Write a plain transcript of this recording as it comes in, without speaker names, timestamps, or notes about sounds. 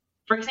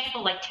For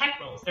example, like tech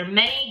roles, there are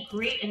many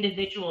great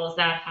individuals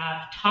that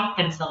have taught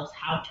themselves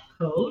how to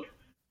code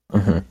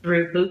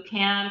through boot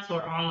camps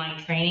or online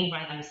training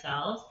by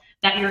themselves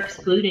that you're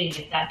excluding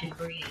if that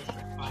degree is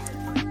required,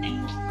 for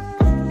example.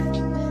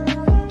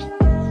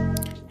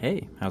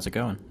 Hey, how's it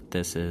going?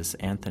 This is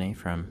Anthony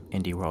from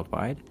Indie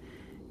Worldwide.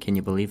 Can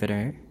you believe it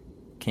or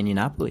can you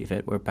not believe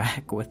it? We're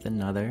back with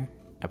another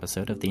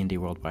episode of the Indie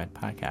Worldwide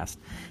podcast.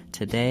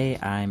 Today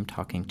I'm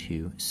talking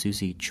to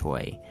Suzy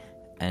Choi,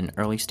 an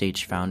early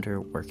stage founder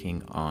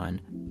working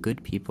on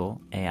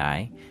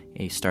GoodPeople.ai,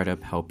 a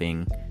startup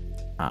helping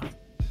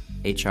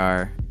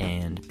HR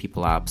and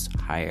people ops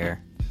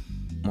hire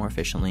more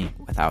efficiently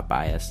without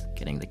bias,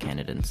 getting the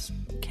candidates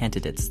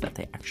that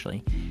they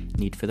actually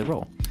need for the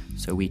role.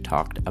 So we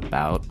talked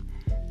about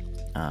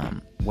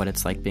what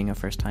it's like being a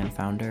first-time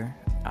founder,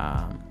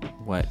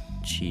 what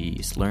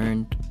she's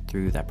learned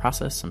through that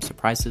process, some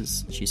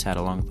surprises she's had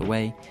along the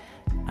way,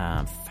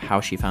 how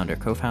she found her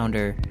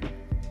co-founder,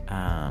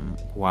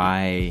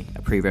 why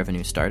a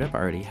pre-revenue startup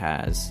already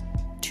has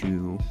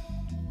 2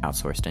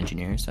 outsourced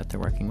engineers that they're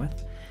working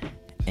with.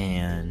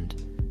 And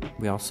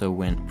we also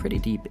went pretty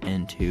deep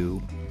into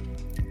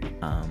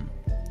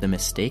the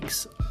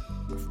mistakes,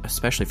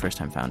 especially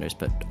first-time founders,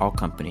 but all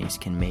companies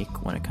can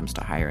make when it comes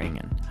to hiring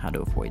and how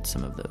to avoid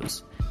some of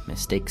those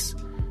mistakes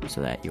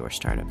so that your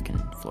startup can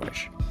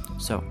flourish.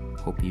 So,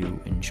 hope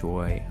you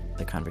enjoy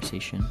the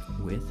conversation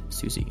with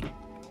Suzy.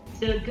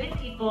 So Good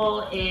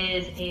People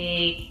is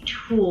a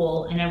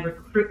tool and a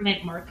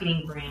recruitment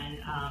marketing brand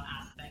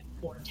aspect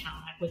for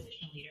talent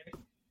acquisition leaders.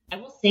 I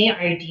will say our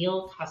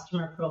ideal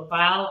customer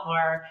profile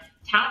are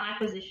talent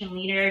acquisition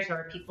leaders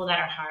or people that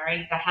are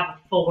hiring that have a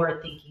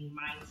forward-thinking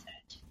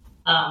mindset.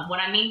 What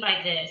I mean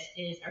by this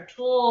is our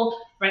tool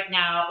right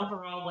now,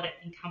 overall, what it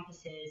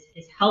encompasses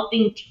is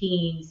helping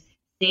teams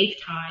save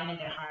time in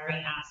their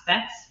hiring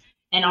aspects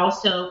and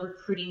also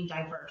recruiting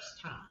diverse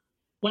talent.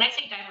 When I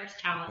say diverse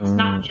talent, it's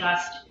not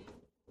just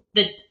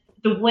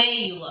the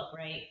way you look,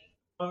 right?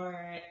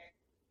 Or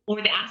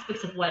the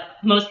aspects of what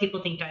most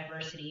people think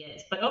diversity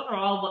is. But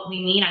overall, what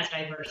we mean as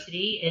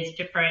diversity is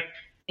different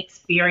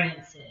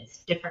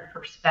experiences, different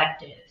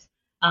perspectives,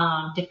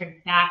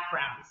 different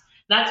backgrounds.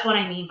 That's what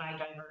I mean by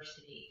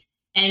diversity.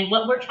 And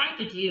what we're trying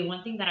to do,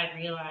 one thing that I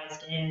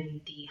realized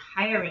in the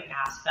hiring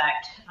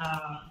aspect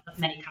of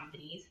many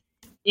companies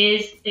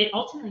is it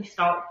ultimately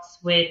starts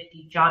with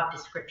the job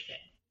description.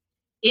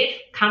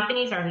 If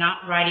companies are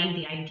not writing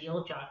the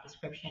ideal job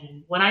description,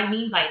 and what I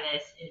mean by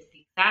this is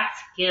the exact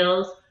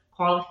skills,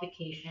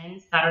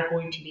 qualifications that are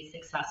going to be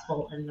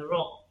successful in the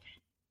role.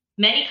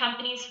 Many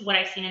companies, what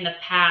I've seen in the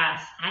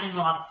past, add in a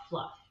lot of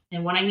fluff.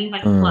 And what I mean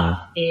by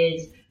fluff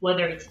is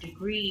whether it's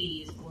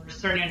degrees or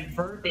certain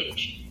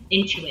verbiage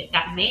into it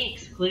that may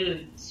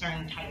exclude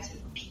certain types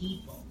of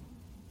people.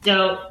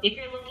 So if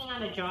you're looking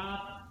at a job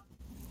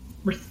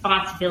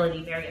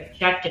responsibility very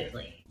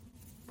objectively,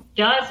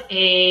 does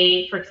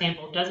a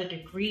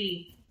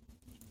degree,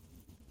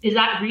 is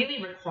that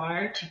really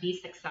required to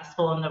be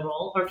successful in the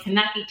role, or can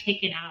that be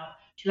taken out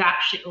to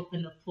actually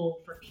open the pool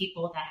for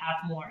people that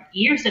have more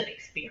years of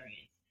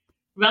experience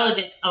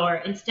relevant or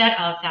instead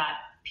of that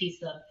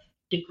piece of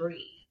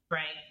degree,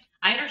 right?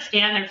 I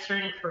understand there's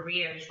certain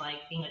careers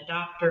like being a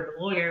doctor,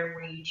 a lawyer,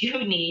 where you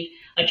do need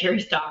a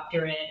Juris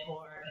Doctorate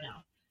or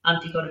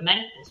to go to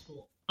medical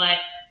school. But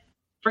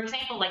for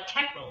example, like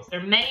tech roles, there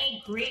are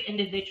many great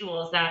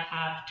individuals that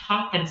have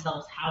taught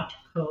themselves how to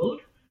code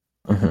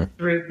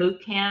through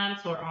boot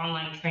camps or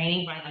online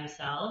training by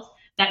themselves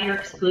that you're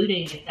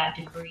excluding if that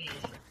degree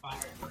is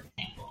required, for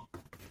example.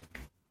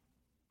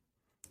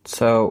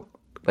 So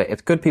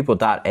it's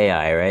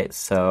GoodPeople.ai, right?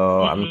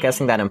 So I'm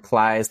guessing that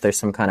implies there's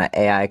some kind of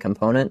AI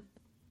component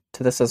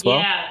to this as well?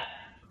 Yeah.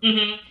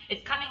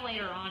 It's coming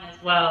later on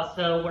as well.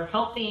 So we're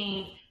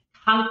helping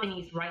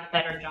companies write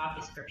better job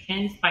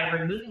descriptions by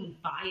removing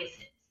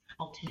biases,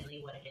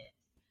 ultimately what it is.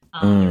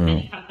 There are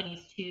many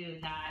companies, too,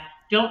 that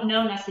don't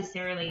know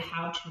necessarily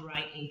how to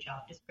write a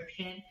job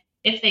description.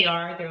 If they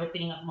are, they're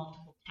opening up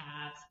multiple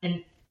tabs.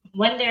 And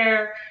when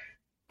they're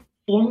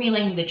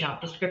formulating the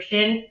job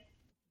description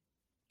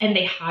and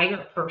they hire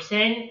a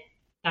person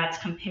that's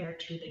compared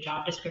to the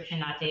job description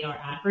that they are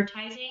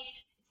advertising,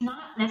 it's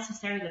not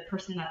necessarily the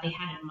person that they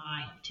had in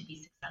mind to be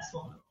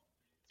successful in the role.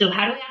 So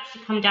how do we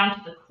actually come down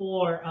to the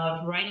core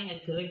of writing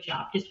a good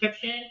job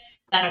description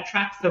that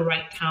attracts the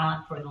right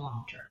talent for the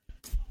long term?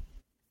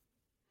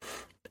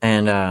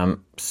 And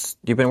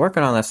you've been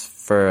working on this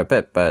for a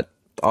bit, but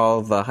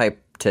all the hype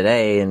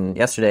today and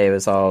yesterday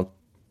was all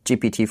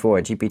GPT-4.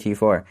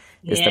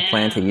 Is the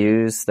plan to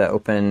use the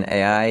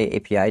OpenAI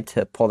API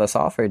to pull this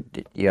off, or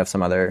do you have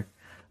some other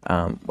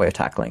way of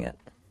tackling it?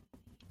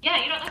 Yeah,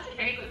 that's a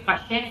very good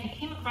question. It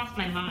came across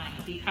my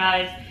mind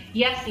because,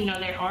 yes,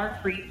 there are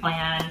free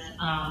plans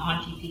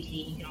on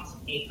GPT. You can also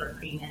pay for a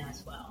premium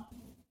as well.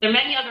 There are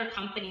many other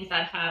companies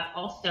that have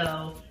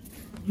also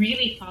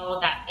really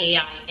followed that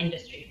AI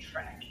industry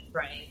trend,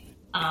 right?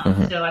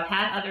 So I've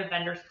had other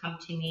vendors come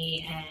to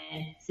me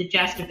and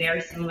suggest a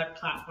very similar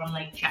platform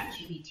like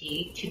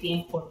ChatGPT to be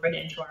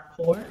incorporated into our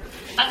core.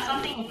 That's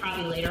something we'll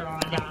probably later on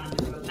down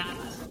the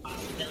roadmap as a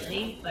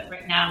possibility, but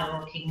right now we're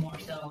working more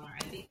so on our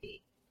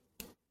MVP.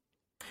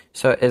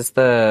 So is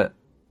the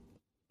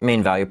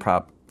main value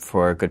prop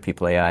for Good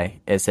People AI,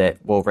 is it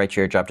we'll write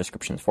your job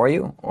descriptions for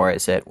you, or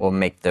is it we'll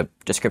make the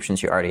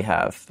descriptions you already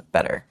have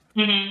better?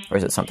 Or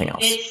is it something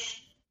else?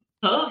 It's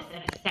both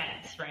in a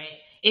sense, right?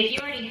 If you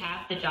already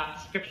have the job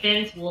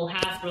descriptions, we'll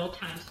have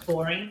real-time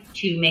scoring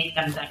to make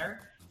them better.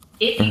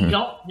 If you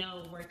don't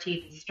know where to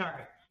even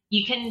start,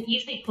 you can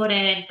easily put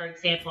in, for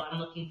example, I'm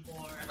looking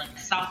for like a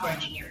software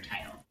engineer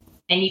title.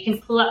 And you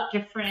can pull up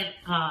different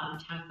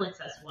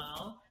templates as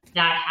well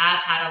that have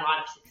had a lot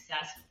of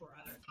success for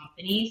other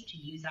companies to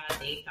use as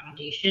a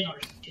foundation or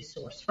to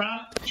source from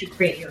to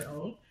create your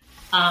own.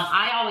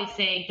 I always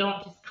say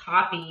don't just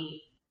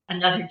copy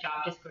another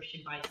job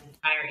description by its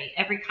entirety.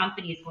 Every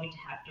company is going to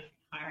have different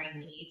hiring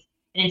needs,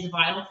 and it's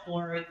vital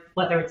for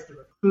whether it's the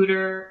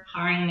recruiter,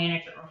 hiring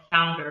manager, or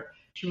founder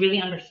to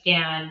really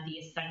understand the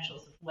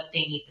essentials of what they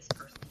need this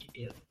person to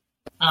do.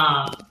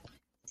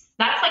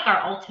 That's like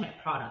our ultimate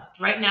product.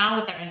 Right now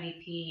with our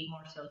MVP,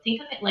 more so,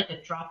 think of it like a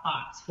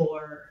Dropbox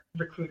for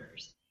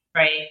recruiters,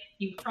 right?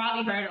 You've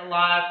probably heard a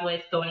lot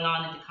with going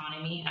on in the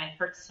economy, and I've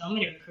heard so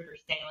many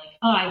recruiters say like,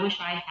 oh, I wish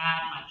I had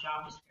my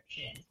job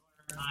descriptions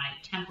or my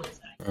templates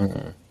that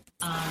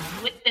I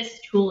use. With this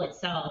tool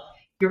itself,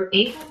 you're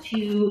able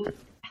to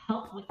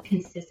help with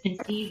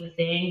consistency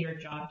within your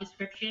job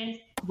descriptions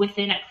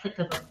within a click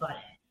of a button.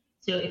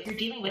 So if you're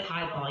dealing with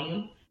high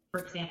volume, for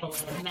example,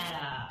 like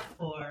Meta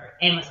or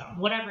Amazon,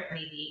 whatever it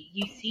may be,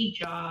 you see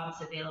jobs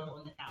available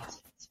in the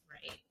thousands,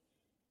 right?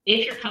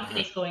 If your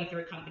company is going through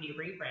a company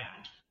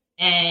rebrand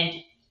and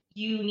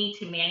you need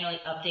to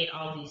manually update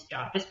all of these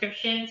job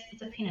descriptions,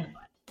 it's a pain in the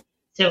butt.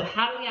 So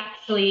how do we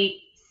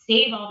actually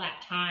save all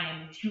that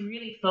time to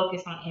really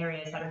focus on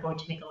areas that are going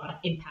to make a lot of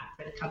impact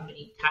for the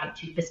company tied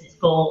to business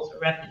goals or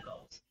revenue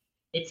goals?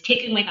 It's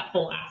taking away that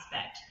whole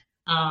aspect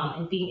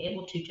and being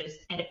able to just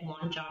edit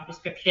one job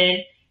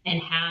description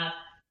and have,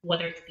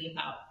 whether it's be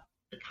about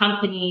the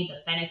company,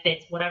 the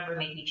benefits, whatever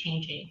may be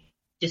changing,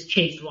 just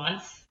changed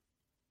once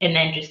and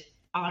then just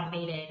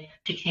automated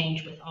to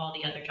change with all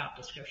the other job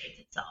descriptions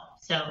itself.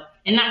 So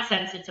in that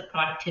sense, it's a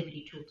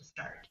productivity tool to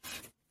start.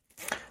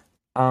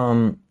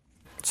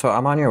 So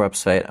I'm on your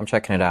website. I'm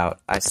checking it out.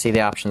 I see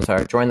the options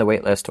are join the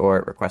waitlist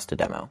or request a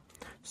demo.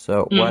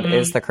 So what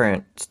is the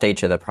current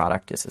stage of the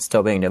product? Is it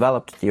still being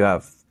developed? Do you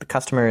have the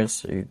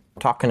customers? Are you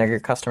talking to your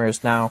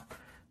customers now?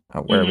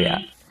 Where are we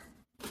at?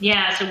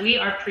 Yeah, so we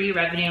are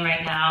pre-revenue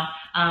right now.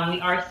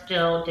 We are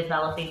still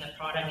developing the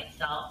product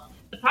itself.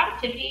 The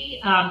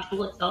productivity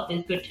tool itself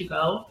is good to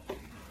go.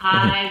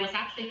 I was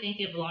actually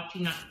thinking of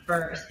launching that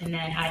first and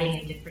then adding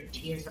in different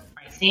tiers of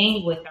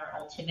pricing with our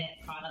ultimate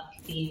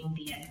product being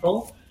the end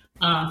goal.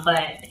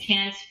 But a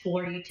chance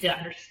for you to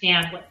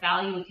understand what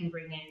value we can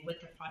bring in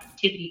with the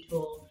productivity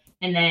tool.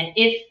 And then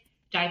if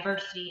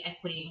diversity,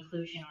 equity,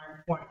 inclusion are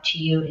important to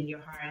you in your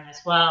hiring as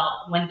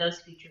well, when those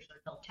features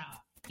are built out,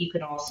 you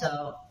could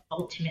also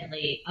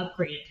ultimately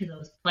upgrade it to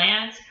those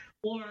plans.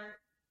 Or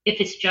if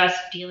it's just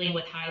dealing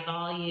with high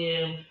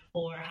volume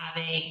or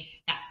having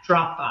that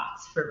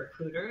Dropbox for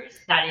recruiters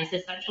that is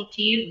essential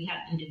to you, we have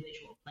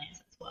individual plans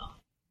as well.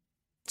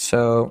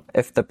 So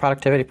if the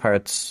productivity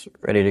part's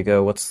ready to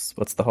go, what's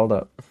the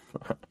holdup?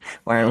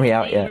 Why aren't we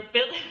out yet?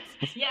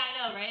 Yeah,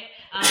 I know, right?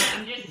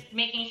 I'm just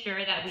making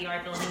sure that we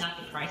are building out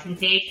the pricing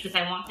page because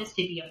I want this to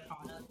be a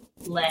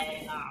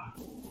product-led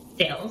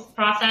sales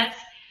process.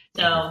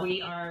 So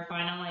we are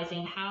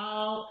finalizing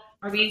how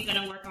are we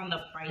going to work on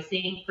the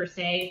pricing per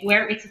se,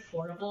 where it's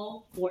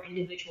affordable for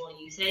individual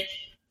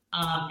usage,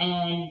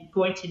 and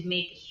going to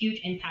make a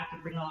huge impact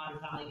and bring a lot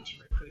of value to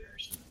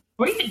recruiters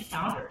or even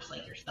founders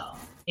like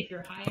yourself. If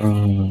you're hiring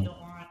and you don't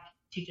want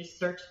to just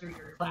search through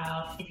your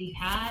cloud, if you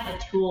had a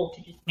tool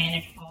to just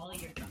manage all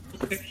of your job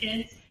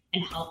descriptions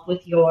and help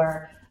with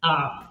your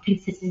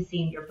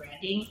consistency in your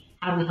branding,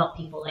 how do we help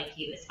people like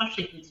you,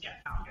 especially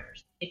bootstrap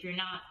founders, if you're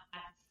not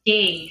at the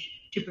stage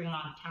to bring on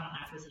a talent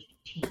acquisition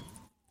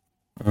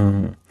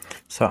team?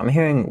 So I'm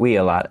hearing we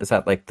a lot. Is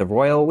that like the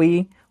royal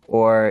we,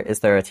 or is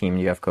there a team?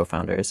 You have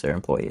co-founders or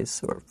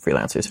employees or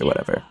freelancers or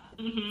whatever?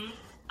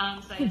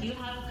 So I do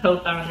have a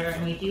co-founder,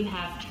 and we do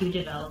have 2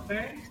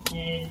 developers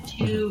and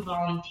 2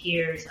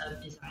 volunteers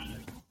of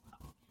designers as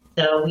well.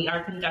 So we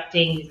are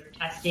conducting user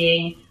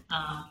testing,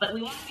 but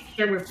we want to make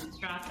sure we're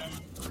bootstrapped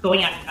and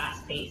going at a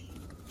fast pace.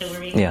 So we're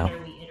making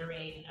sure we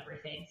iterate and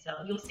everything. So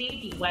you'll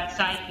see the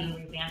website being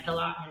revamped a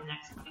lot in the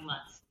next coming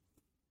months.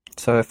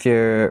 So if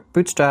you're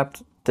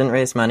bootstrapped, didn't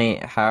raise money,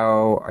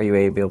 how are you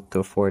able to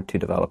afford 2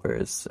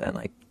 developers and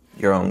like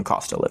your own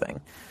cost of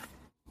living?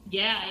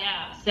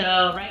 Yeah.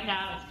 So right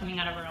now it's coming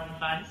out of our own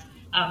funds.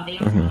 They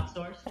are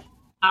outsourced.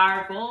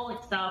 Our goal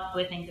itself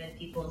within Good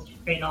People is to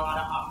create a lot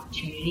of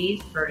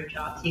opportunities for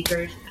job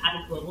seekers at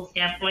a global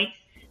standpoint.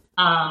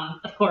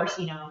 Of course,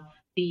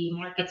 the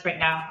markets right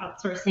now,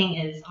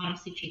 outsourcing is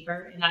honestly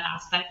cheaper in that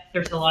aspect.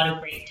 There's a lot of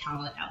great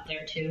talent out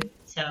there too.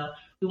 So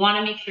we want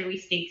to make sure we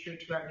stay true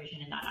to our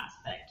vision in that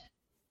aspect.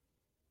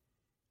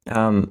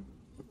 Um,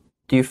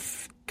 do you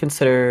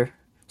consider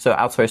so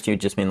outsourced? You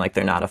just mean like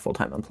they're not a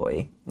full-time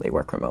employee; they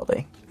work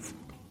remotely,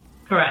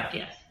 Correct,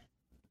 yes.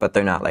 but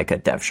they're not like a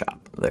dev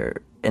shop. They're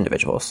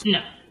individuals.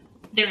 No,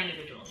 they're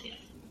individuals, yes.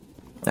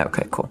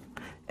 Okay, cool.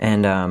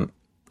 And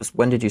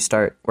when did you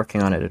start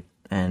working on it,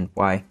 and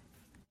why?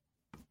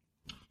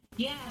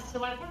 Yeah,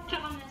 so I worked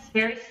on this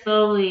very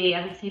slowly.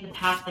 I would say the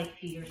past like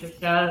few years or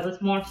so. It was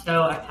more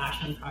so a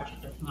passion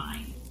project of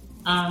mine.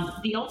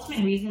 The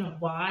ultimate reason of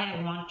why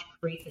I wanted to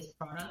create this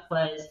product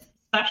was,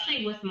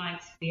 especially with my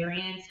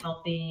experience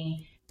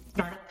helping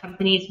startup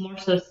companies more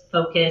so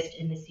focused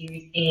in the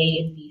Series A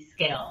and B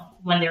scale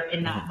when they're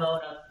in that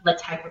mode of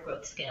let's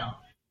hypergrowth scale.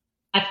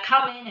 I've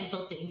come in and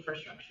built the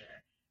infrastructure.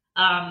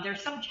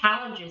 There's some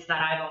challenges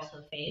that I've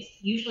also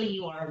faced. Usually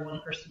you are a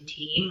one-person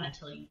team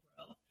until you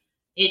grow.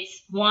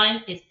 It's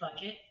one is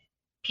budget.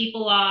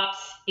 People ops,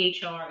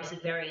 HR is a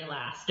very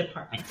last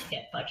department to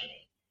get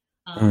budgeting.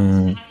 So how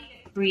do you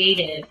get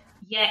creative,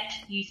 yet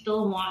you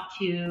still want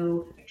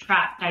to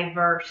attract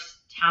diverse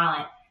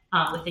talent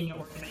within your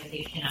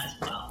organization as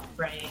well,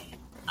 right?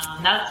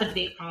 That's a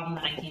big problem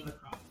that I came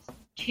across.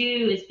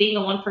 Two is being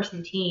a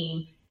one-person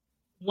team.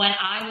 When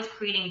I was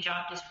creating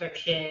job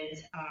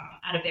descriptions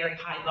at a very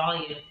high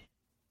volume,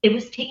 it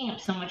was taking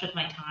up so much of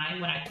my time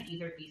when I could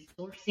either be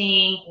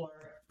sourcing or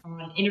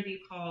on interview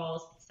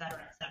calls, et cetera,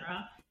 et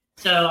cetera.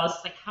 So I was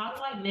like, how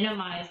do I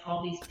minimize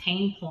all these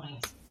pain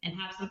points and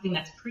have something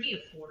that's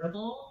pretty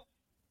affordable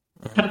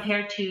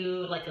compared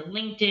to like a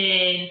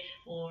LinkedIn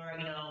or,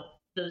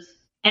 those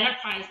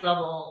enterprise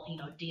level,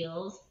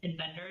 deals and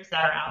vendors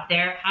that are out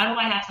there? How do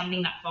I have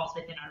something that falls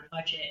within our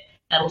budget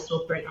that will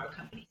still bring our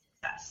company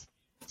success?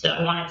 So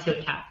I wanted to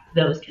attack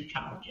those two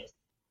challenges.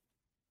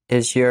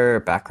 Is your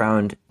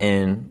background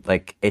in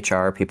like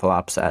HR, people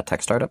ops at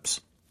tech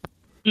startups?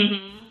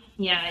 Mm-hmm.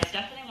 Yeah, it's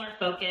definitely more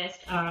focused.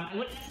 I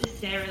wouldn't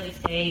necessarily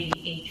say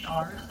the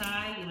HR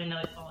side, even though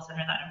it falls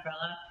under that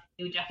umbrella.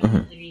 It would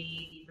definitely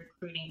be the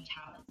recruiting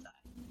talent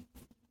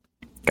side.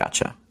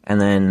 Gotcha. And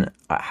then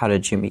how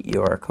did you meet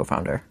your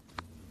co-founder?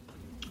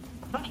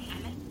 Funny, I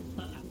met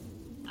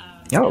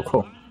Oh,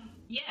 cool.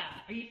 Yeah,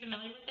 are you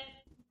familiar with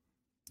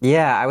it?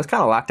 Yeah, I was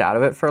kind of locked out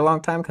of it for a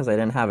long time because I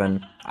didn't have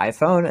an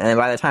iPhone. And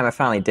by the time I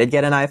finally did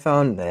get an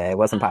iPhone, it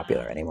wasn't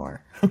popular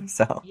anymore.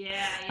 So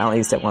I only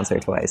used it once or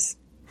twice.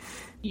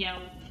 Yeah,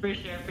 for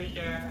sure, for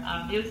sure.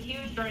 It was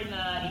huge during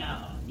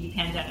the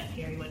pandemic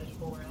period when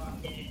people were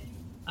locked in.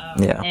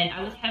 And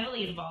I was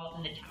heavily involved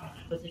in the talent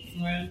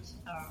acquisition rooms.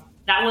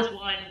 That was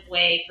one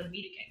way for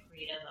me to get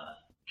creative of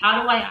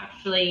how do I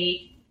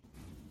actually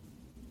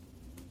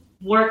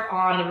work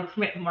on the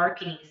recruitment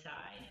marketing side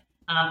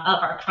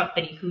of our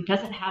company who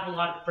doesn't have a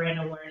lot of brand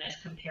awareness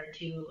compared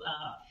to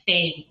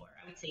Fame or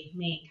I would say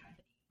main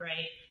company,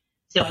 right?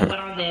 So I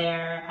went on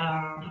there,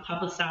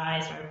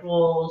 publicized our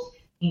roles,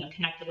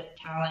 connected with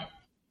talent.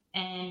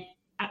 And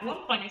at one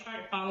point I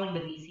started following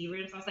the VC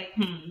rooms. I was like,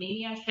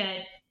 maybe I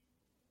should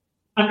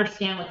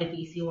understand what the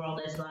VC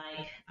world is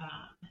like.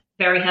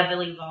 Very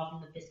heavily involved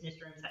in the business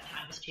rooms at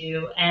times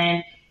too.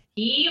 And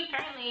he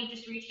apparently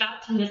just reached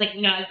out to me. He was like,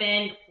 I've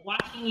been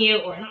watching you,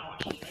 or not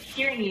watching you, but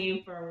hearing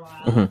you for a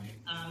while.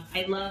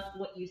 I love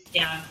what you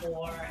stand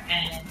for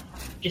and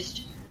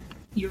just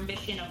your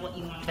mission of what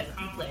you want to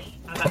accomplish.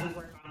 How about we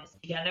work on this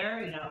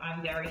together?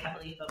 I'm very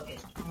heavily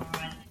focused on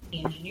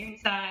the engineering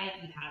side.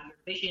 You have your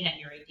vision and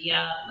your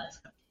idea. Let's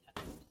come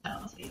together.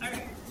 So let's be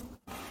started.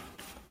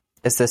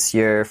 Is this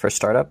your first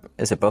startup?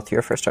 Is it both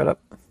your first startup?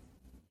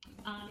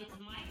 It's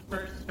my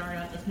first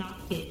startup. It's not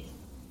his.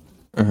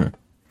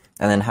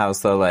 And then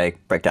how's the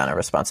breakdown of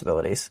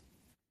responsibilities?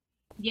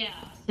 Yeah.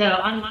 So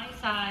on my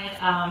side,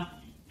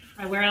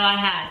 I wear a lot of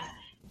hats.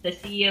 The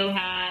CEO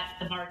hat,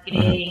 the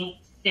marketing,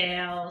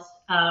 sales,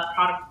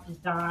 product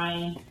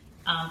design,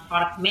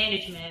 product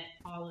management,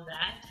 all of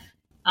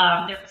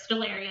that. There are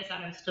still areas that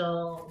I'm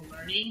still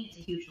learning. It's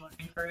a huge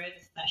learning curve,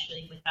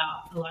 especially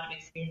without a lot of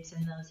experience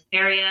in those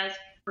areas.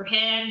 For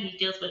him, he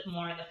deals with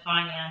more of the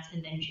finance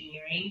and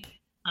engineering.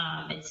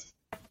 It's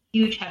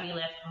huge heavy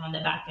lift on the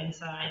back end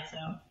side, so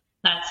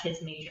that's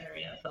his major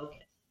area of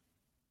focus.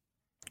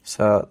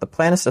 So the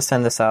plan is to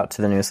send this out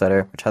to the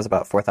newsletter, which has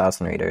about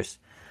 4,000 readers.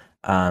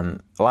 A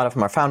lot of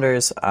them are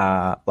founders.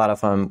 A lot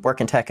of them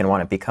work in tech and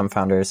want to become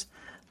founders.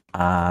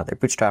 They're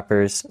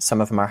bootstrappers.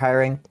 Some of them are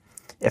hiring.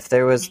 If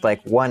there was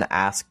one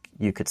ask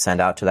you could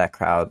send out to that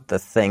crowd, the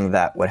thing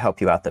that would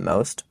help you out the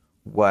most,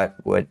 what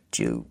would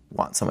you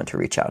want someone to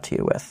reach out to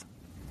you with?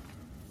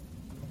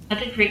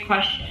 That's a great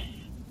question.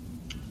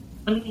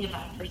 Let me think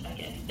about it for a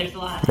second. There's a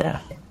lot,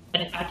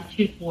 but if I had to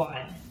choose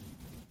one.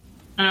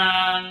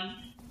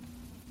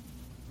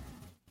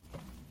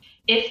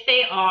 If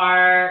they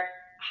are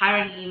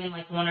hiring even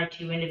one or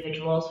two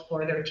individuals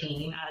for their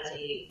team as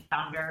a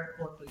founder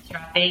or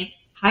bootstrapping,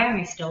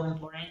 hiring is still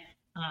important.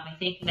 I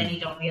think many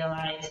don't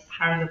realize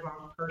hiring the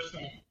wrong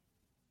person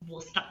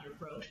will stop your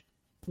growth.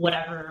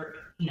 whatever,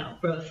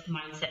 growth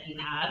mindset you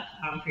have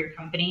for your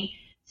company.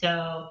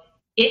 So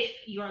if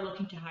you are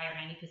looking to hire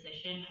any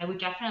position, I would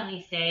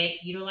definitely say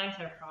utilize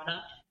our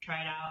product,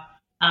 try it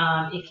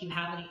out. If you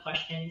have any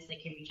questions, they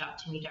can reach out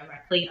to me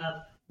directly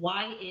of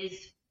why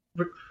is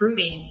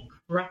recruiting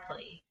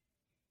correctly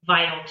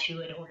vital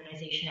to an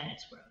organization and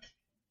its growth.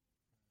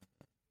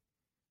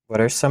 What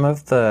are some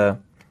of the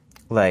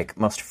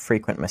most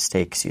frequent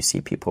mistakes you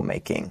see people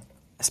making,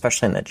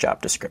 especially in the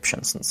job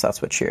description, since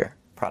that's what your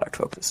product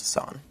focuses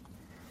on?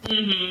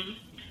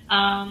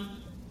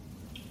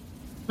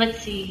 Let's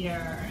see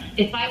here.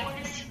 If I were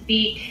to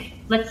speak,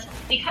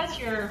 because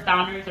your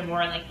founders are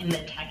more like in the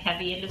tech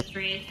heavy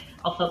industry,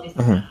 I'll focus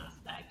on that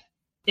aspect.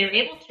 They're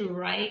able to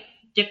write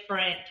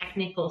different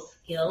technical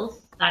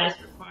skills that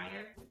is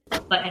required,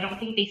 but I don't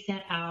think they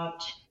set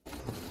out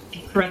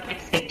the correct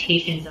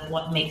expectations of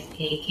what makes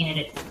a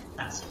candidate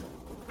successful,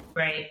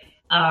 right?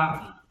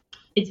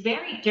 It's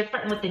very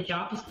different with the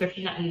job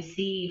description that you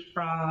see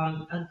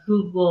from a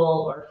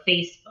Google or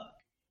Facebook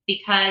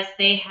because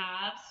they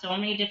have so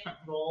many different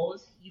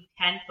roles. You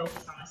can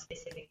focus on a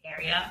specific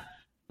area.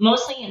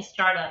 Mostly in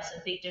startups,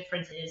 a big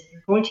difference is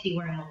you're going to be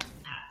wearing multiple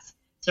hats.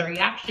 So are you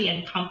actually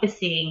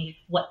encompassing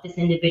what this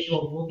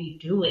individual will be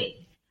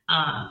doing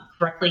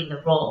correctly in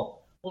the role?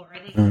 Or are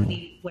they going to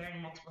be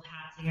wearing multiple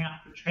hats and you're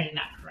not portraying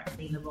that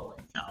correctly in the role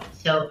itself?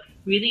 So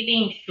really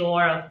being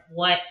sure of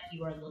what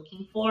you are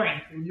looking for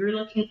and who you're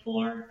looking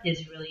for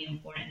is really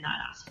important in that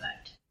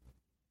aspect.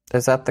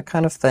 Is that the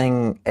kind of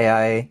thing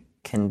AI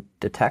can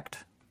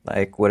detect?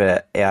 Would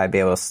an AI be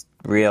able to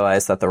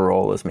realize that the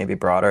role is maybe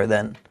broader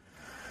than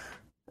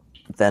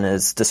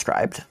is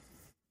described?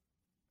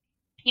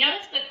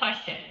 That's a good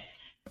question.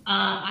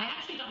 I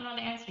actually don't know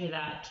the answer to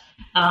that.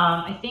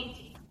 I think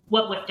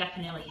what would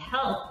definitely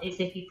help is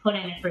if you put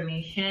in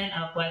information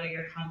of whether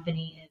your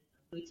company is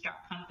a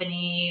bootstrap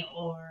company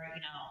or,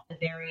 a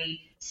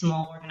very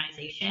small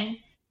organization,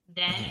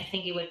 then I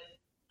think it would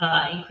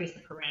increase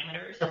the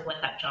parameters of what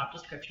that job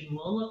description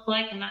will look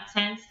like in that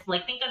sense.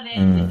 Think of it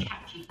with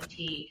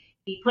ChatGPT.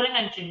 If you put in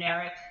a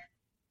generic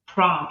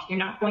prompt, you're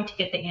not going to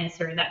get the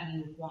answer that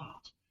you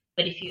want.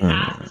 But if you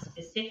ask a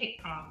specific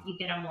prompt, you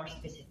get a more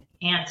specific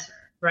answer,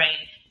 right?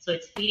 So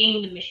it's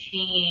feeding the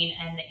machine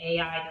and the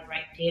AI the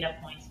right data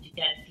points to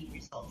get the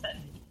results that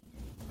you need.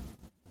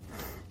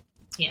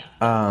 Yeah.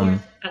 Of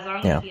course, as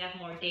long as we have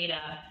more data,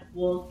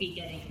 we'll be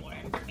getting more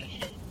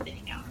information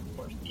spitting out, of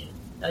course, too.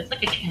 So it's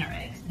like a chicken or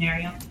egg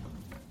scenario.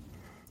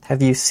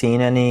 Have you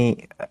seen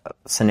any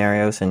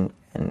scenarios in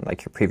your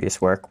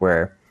previous work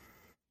where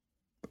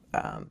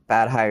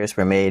bad hires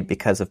were made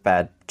because of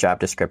bad job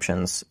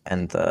descriptions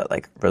and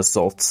the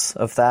results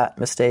of that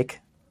mistake?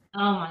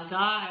 Oh my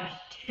gosh,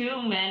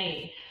 too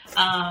many.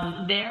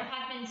 There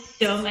have been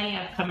so many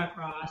I've come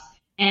across.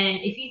 And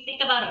if you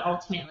think about it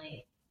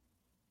ultimately,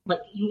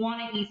 you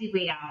want an easy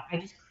way out. I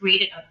just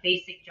created a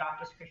basic job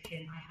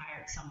description. I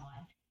hired someone.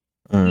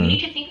 You need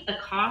to think of the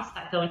costs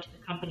that go into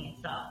the company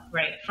itself,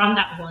 right? From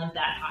that one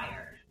bad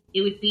hire.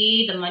 It would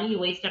be the money you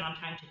wasted on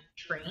time to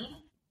train,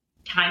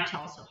 time to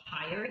also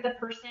hire the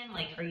person.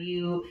 Are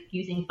you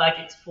using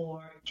budgets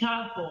for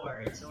job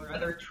boards or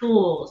other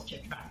tools to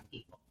attract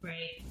people,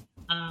 right?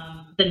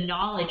 The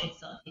knowledge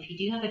itself. If you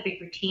do have a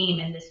bigger team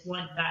and this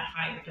one bad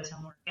hire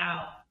doesn't work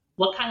out,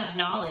 what kind of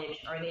knowledge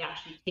are they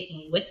actually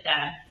taking with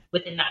them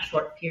within that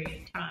short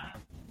period of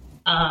time?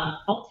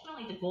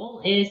 Ultimately, the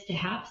goal is to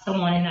have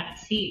someone in that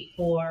seat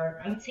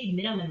for, I would say,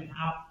 minimum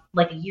out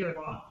a year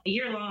long. A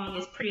year long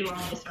is pretty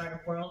long to start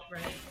a world,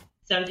 right?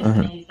 So I'm just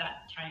going to use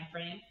that time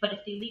frame. But if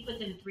they leave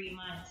within 3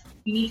 months,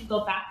 you need to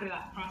go back through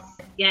that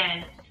process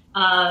again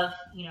of,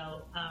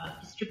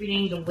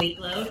 distributing the weight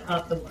load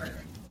of the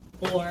work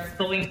or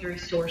going through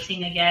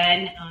sourcing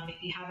again.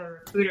 If you have a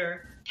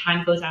recruiter,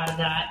 time goes out of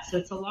that. So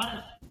it's a lot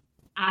of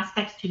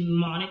aspects to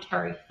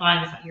monetary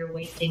funds that you're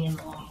wasting in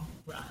the long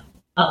run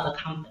of the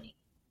company.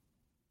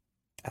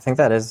 I think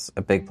that is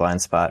a big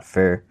blind spot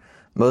for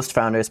most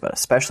founders, but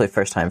especially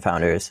first-time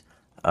founders,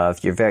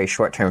 of you're very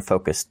short-term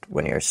focused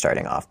when you're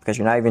starting off because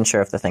you're not even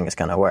sure if the thing is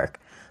going to work.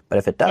 But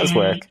if it does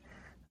work,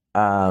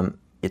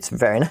 it's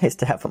very nice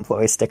to have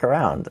employees stick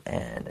around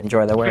and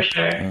enjoy their work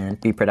and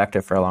be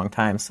productive for a long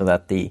time so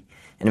that the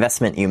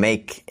investment you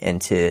make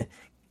into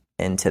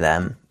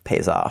them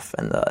pays off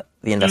and the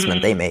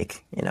investment they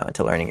make,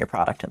 into learning your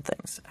product and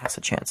things has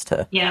a chance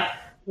to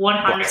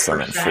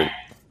 100%.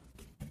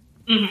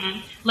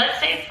 Let's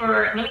say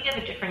let me give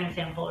a different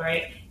example,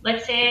 right?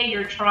 Let's say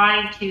you're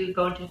trying to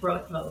go into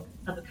growth mode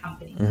of a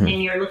company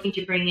and you're looking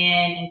to bring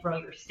in and grow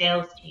your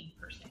sales team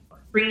person or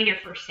bring in your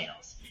first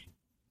sales.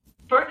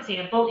 For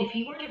example, if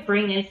you were to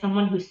bring in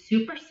someone who's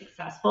super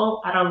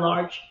successful at a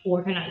large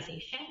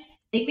organization,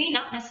 they may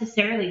not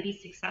necessarily be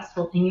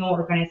successful in your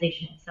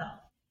organization itself.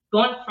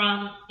 Going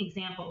from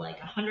example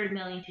 100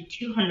 million to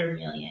 200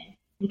 million,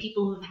 and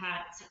people who've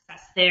had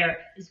success there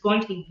is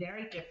going to be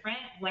very different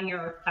when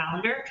you're a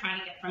founder trying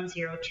to get from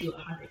 0 to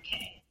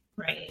 100K,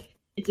 right?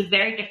 It's a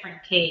very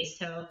different case.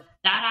 So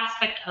that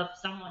aspect of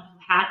someone who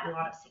had a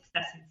lot of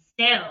success in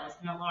sales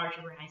in a large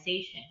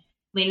organization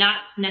may not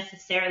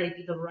necessarily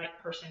be the right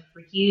person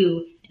for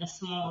you in a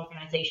small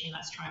organization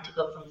that's trying to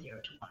go from 0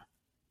 to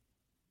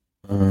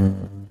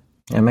 1.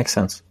 Yeah, it makes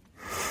sense.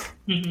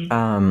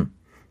 Mm-hmm.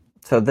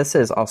 So this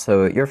is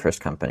also your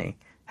first company.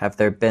 Have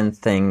there been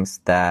things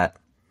that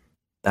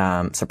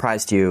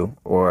surprised you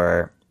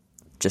or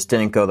just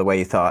didn't go the way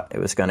you thought it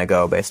was going to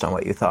go based on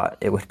what you thought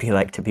it would be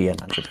like to be an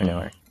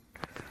entrepreneur?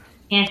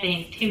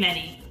 Anthony, too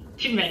many,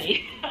 too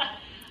many. Get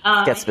I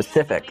think that's something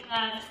specific.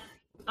 that,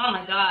 oh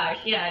my gosh,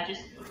 yeah,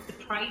 just the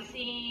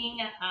pricing,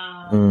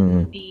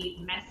 Mm, the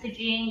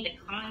messaging, the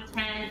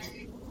content.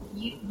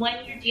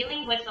 When you're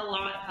dealing with a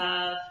lot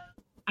of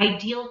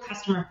ideal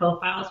customer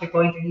profiles, you're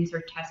going through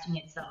user testing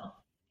itself.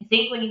 I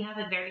think when you have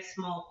a very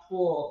small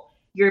pool,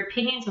 your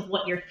opinions of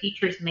what your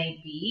features may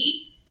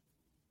be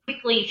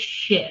quickly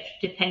shift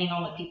depending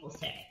on what people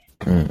say.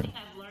 One thing mm,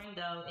 I've learned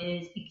though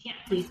is you can't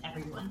please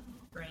everyone,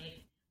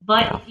 right?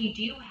 But yeah. if you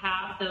do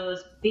have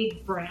those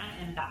big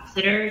brand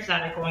ambassadors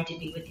that are going to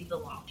be with you the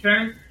long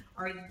term,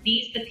 are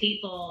these the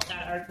people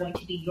that are going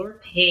to be your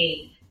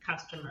paid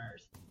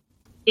customers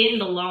in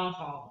the long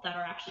haul that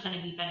are actually going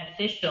to be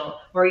beneficial?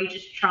 Or are you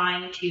just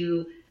trying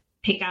to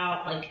pick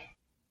out like,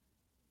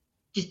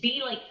 just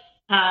be like,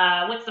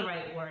 what's the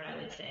right word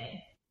I would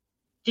say?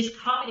 Just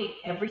accommodate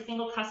every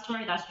single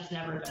customer, that's just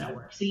never going to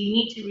work. So you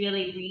need to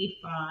really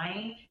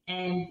refine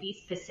and be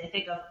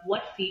specific of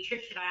what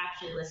features should I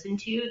actually listen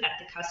to that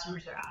the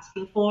customers are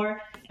asking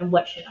for and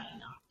what should I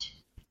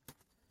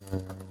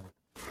not.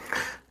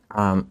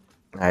 All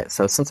right.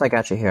 So since I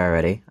got you here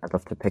already, I'd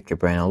love to pick your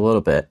brain a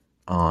little bit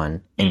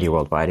on Indie Mm.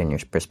 Worldwide and your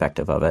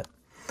perspective of it.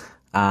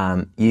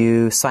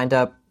 You signed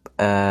up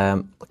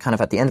kind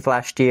of at the end of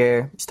last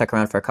year, stuck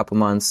around for a couple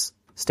months,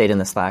 stayed in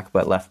the Slack,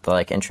 but left the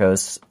like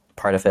intros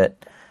part of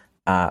it.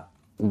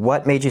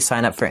 What made you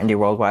sign up for Indie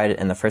Worldwide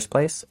in the first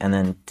place? And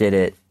then did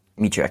it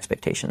meet your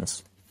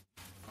expectations?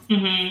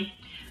 Mm-hmm.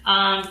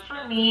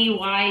 For me,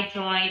 why I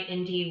joined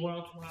Indie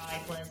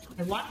Worldwide was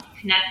I wanted to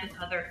connect with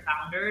other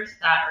founders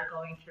that are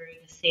going through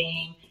the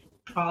same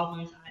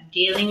problems I'm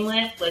dealing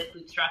with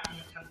bootstrapping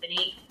a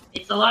company.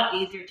 It's a lot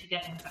easier to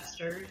get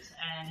investors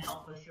and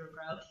help with your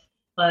growth.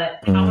 But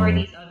how are Mm,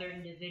 these other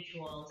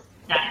individuals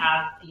that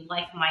have the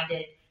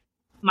like-minded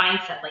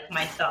mindset like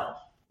myself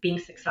being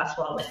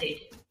successful at what they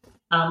do?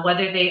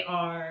 Whether they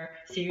are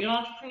serial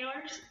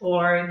entrepreneurs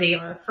or they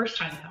are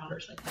first-time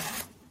founders like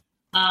that.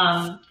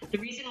 The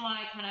reason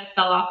why I kind of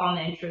fell off on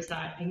the intro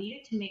side, I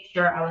needed to make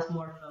sure I was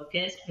more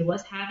focused. I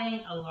was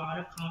having a lot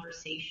of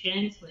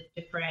conversations with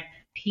different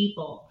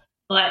people,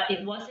 but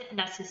it wasn't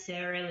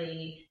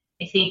necessarily,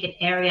 I think, an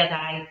area that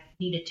I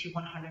needed to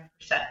 100%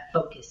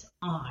 focus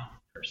on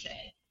per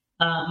se.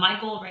 My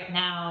goal right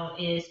now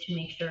is to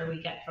make sure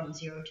we get from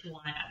 0 to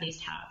 1, at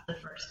least have the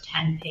first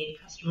 10 paid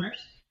customers.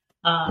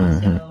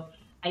 mm-hmm. So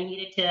I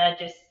needed to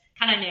just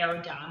kind of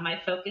narrow down my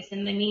focus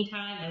in the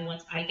meantime. And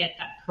once I get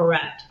that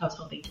correct, I was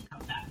hoping to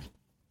come back.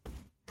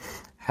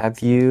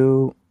 Have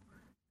you,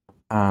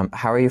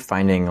 how are you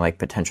finding like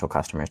potential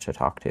customers to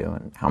talk to,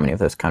 and how many of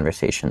those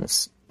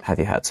conversations have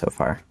you had so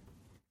far?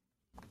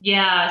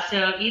 Yeah,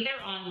 so either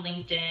on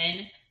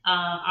LinkedIn,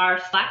 our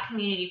Slack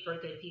community for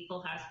good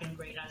people has been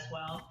great as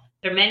well.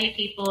 There are many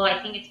people,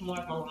 I think it's more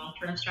of a long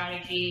term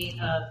strategy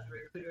of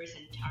recruiters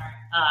and talent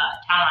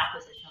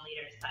acquisition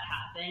leaders that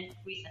have been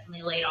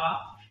recently laid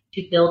off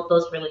to build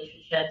those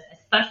relationships,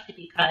 especially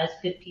because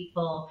good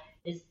people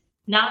is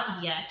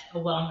not yet a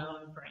well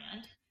known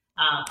brand.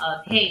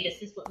 Of hey,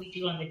 this is what we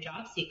do on the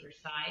job seeker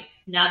side.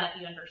 Now that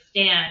you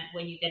understand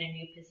when you get a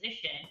new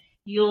position,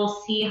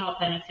 you'll see how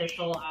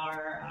beneficial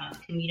our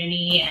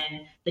community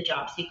and the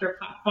job seeker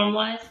platform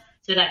was,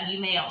 so that you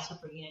may also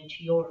bring it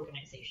into your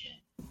organization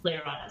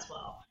later on as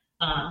well.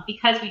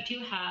 Because we do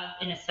have,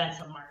 in a sense,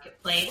 a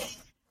marketplace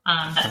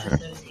that's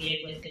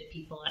associated with good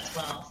people as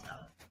well. So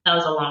that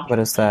was a long What term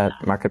is plan of that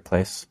that.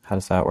 marketplace? How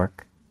does that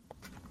work?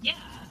 Yeah,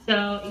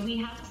 so we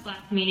have a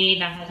Slack community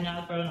that has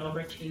now grown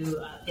over to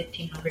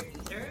 1,500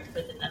 users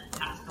within the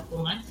past couple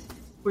of months.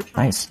 We're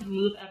trying Nice. to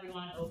move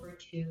everyone over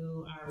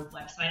to our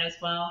website as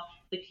well.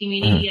 The Mm,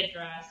 community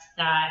address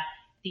that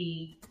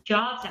the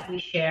jobs that we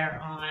share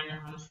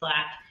on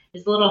Slack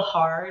is a little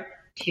hard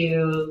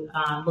to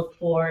look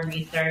for and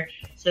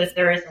research. So if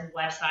there is a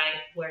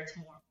website where it's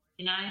more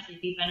organized,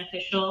 it'd be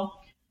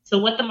beneficial. So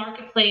what the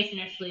marketplace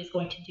initially is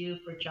going to do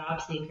for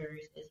job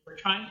seekers is we're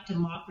trying to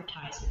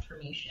democratize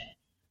information,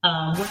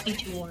 working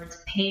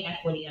towards pay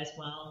equity as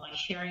well by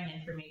sharing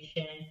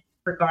information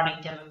regarding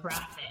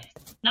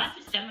demographics, not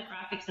just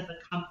demographics of a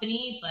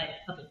company, but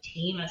of a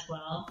team as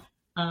well.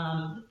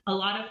 A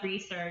lot of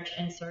research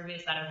and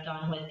surveys that I've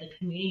done with the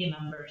community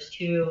members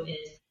too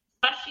is,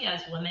 especially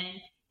as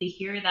women, they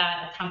hear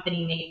that a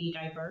company may be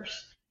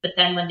diverse, but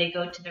then when they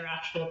go to their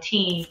actual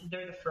team,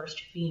 they're the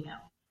first female,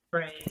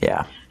 right?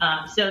 yeah.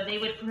 So they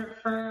would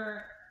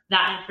prefer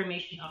that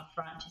information up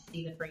front to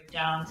see the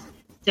breakdowns.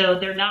 So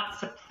they're not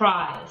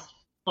surprised,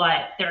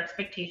 but their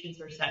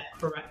expectations are set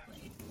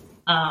correctly.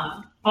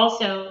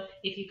 Also,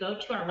 if you go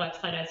to our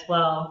website as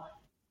well,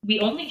 we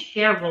only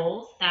share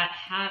roles that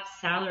have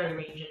salary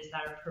ranges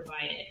that are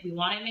provided. We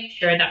want to make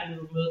sure that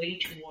we're moving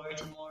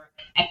towards a more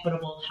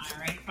equitable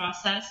hiring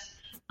process.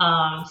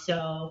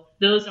 So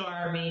those are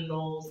our main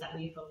roles that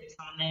we focus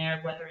on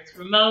there, whether it's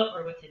remote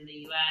or within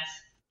the US,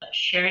 but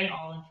sharing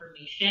all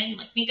information.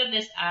 Like think of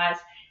this as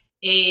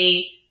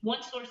a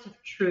one source of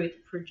truth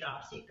for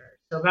job seekers.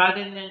 So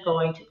rather than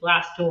going to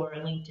Glassdoor,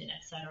 LinkedIn,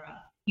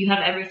 etc., you have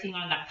everything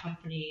on that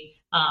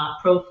company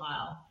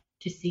profile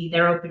to see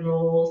their open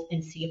roles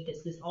and see if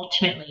this is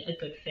ultimately a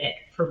good fit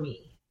for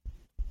me.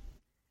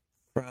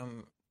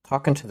 From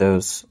talking to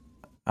those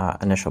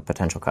initial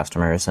potential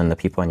customers and the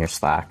people in your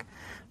Slack,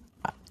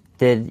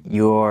 did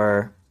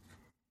your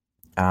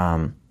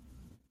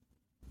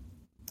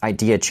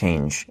idea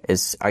change?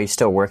 Are you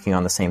still working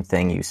on the same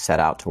thing you set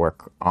out to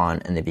work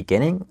on in the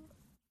beginning?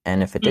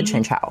 And if it did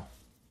change, how?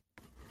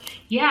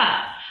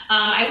 Yeah,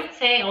 I would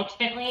say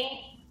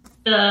ultimately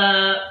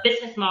the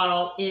business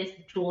model is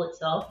the tool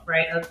itself,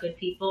 right, of Good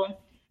People.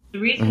 The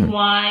reason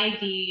why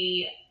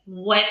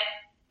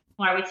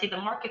I would say the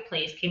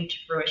marketplace came to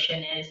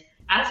fruition is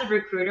as a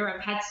recruiter,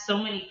 I've had so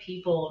many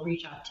people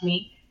reach out to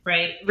me,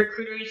 right?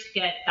 Recruiters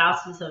get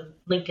thousands of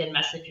LinkedIn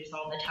messages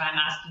all the time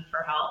asking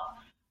for help.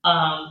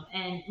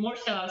 And more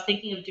so, I was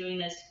thinking of doing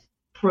this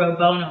pro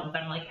bono,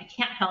 but I'm like, I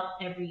can't help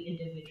every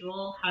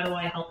individual. How do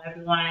I help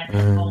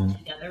everyone all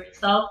together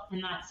itself?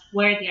 And that's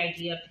where the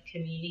idea of the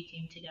community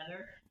came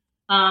together.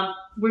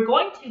 We're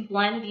going to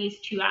blend these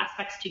two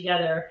aspects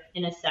together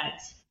in a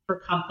sense for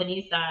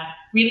companies that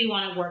really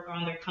want to work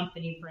on their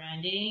company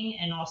branding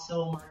and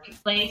also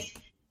marketplace.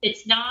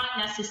 It's not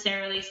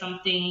necessarily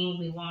something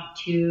we want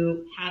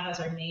to have as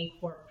our main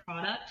core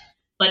product,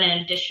 but an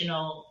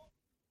additional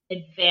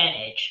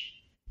advantage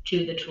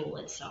to the tool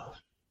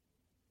itself.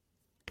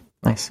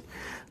 Nice.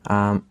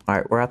 All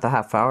right, we're at the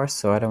half hour,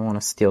 so I don't want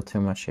to steal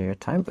too much of your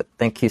time, but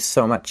thank you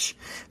so much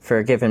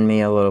for giving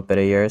me a little bit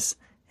of yours.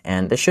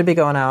 And this should be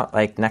going out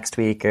like next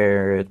week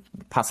or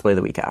possibly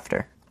the week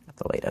after at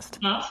the latest.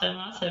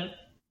 Awesome.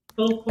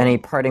 Cool. Any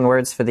parting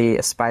words for the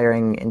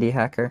aspiring indie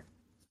hacker?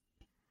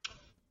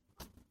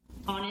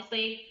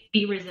 Honestly,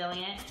 be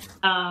resilient.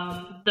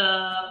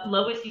 The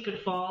lowest you could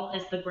fall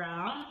is the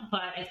ground,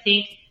 but I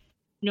think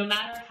no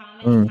matter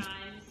how many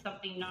times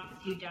something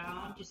knocks you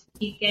down, just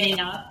keep getting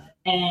up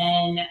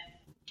and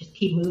just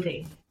keep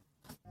moving.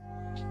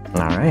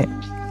 All right.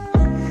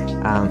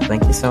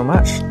 Thank you so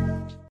much.